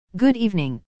Good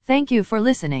evening. Thank you for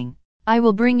listening. I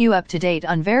will bring you up to date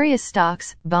on various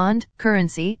stocks, bond,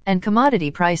 currency, and commodity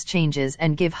price changes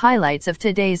and give highlights of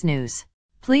today's news.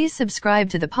 Please subscribe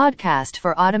to the podcast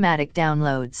for automatic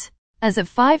downloads. As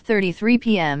of 5:33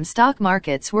 p.m., stock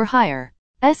markets were higher.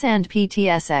 S&P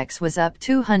TSX was up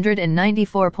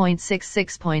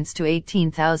 294.66 points to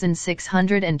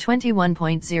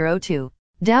 18,621.02.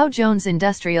 Dow Jones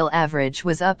Industrial Average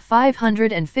was up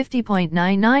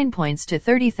 550.99 points to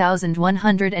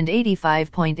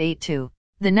 30,185.82.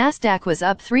 The Nasdaq was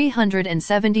up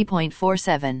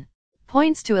 370.47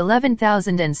 points to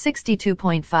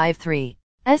 11,062.53.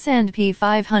 S&P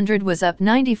 500 was up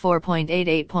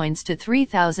 94.88 points to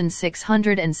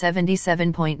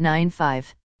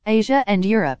 3,677.95. Asia and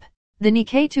Europe. The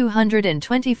Nikkei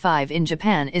 225 in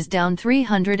Japan is down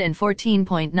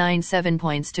 314.97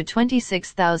 points to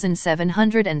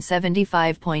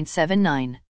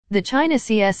 26,775.79. The China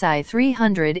CSI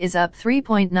 300 is up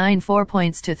 3.94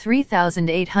 points to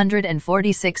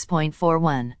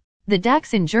 3,846.41. The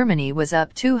DAX in Germany was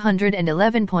up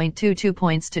 211.22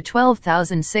 points to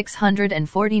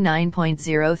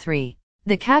 12,649.03.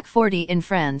 The CAC 40 in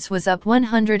France was up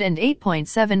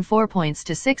 108.74 points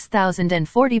to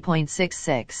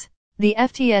 6,040.66. The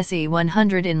FTSE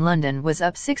 100 in London was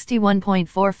up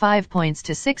 61.45 points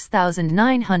to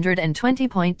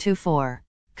 6,920.24.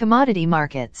 Commodity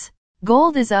markets.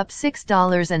 Gold is up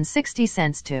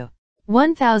 $6.60 to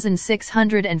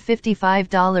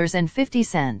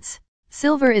 $1,655.50.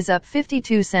 Silver is up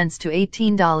 52 cents to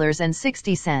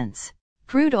 $18.60.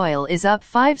 Crude oil is up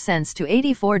 5 cents to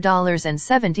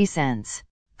 $84.70.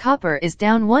 Copper is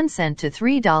down 1 cent to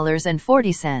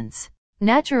 $3.40.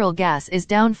 Natural gas is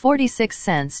down 46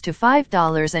 cents to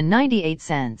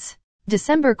 $5.98.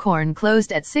 December corn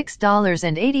closed at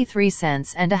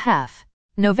 $6.83 and a half.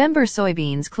 November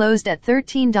soybeans closed at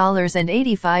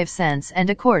 $13.85 and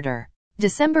a quarter.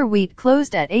 December wheat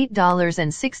closed at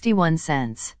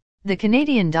 $8.61. The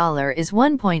Canadian dollar is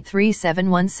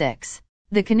 1.3716.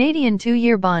 The Canadian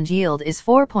 2-year bond yield is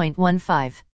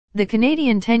 4.15. The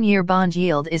Canadian 10-year bond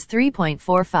yield is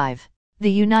 3.45. The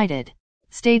United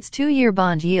States 2-year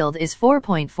bond yield is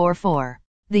 4.44.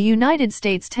 The United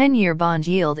States 10-year bond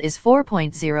yield is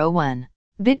 4.01.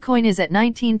 Bitcoin is at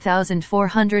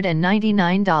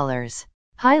 $19,499.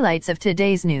 Highlights of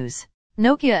today's news.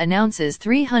 Nokia announces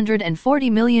 $340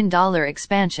 million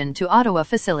expansion to Ottawa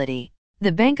facility.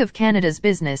 The Bank of Canada's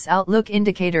business outlook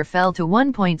indicator fell to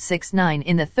 1.69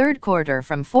 in the third quarter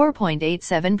from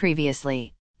 4.87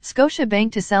 previously.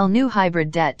 Scotiabank to sell new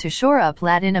hybrid debt to shore up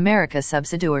Latin America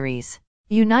subsidiaries.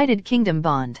 United Kingdom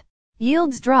bond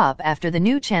yields drop after the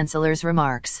new Chancellor's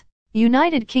remarks.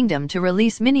 United Kingdom to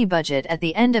release mini-budget at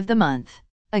the end of the month.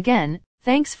 Again,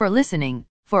 thanks for listening.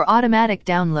 For automatic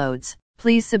downloads,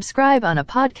 please subscribe on a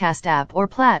podcast app or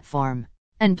platform.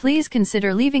 And please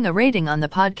consider leaving a rating on the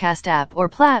podcast app or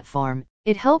platform.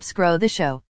 It helps grow the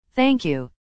show. Thank you.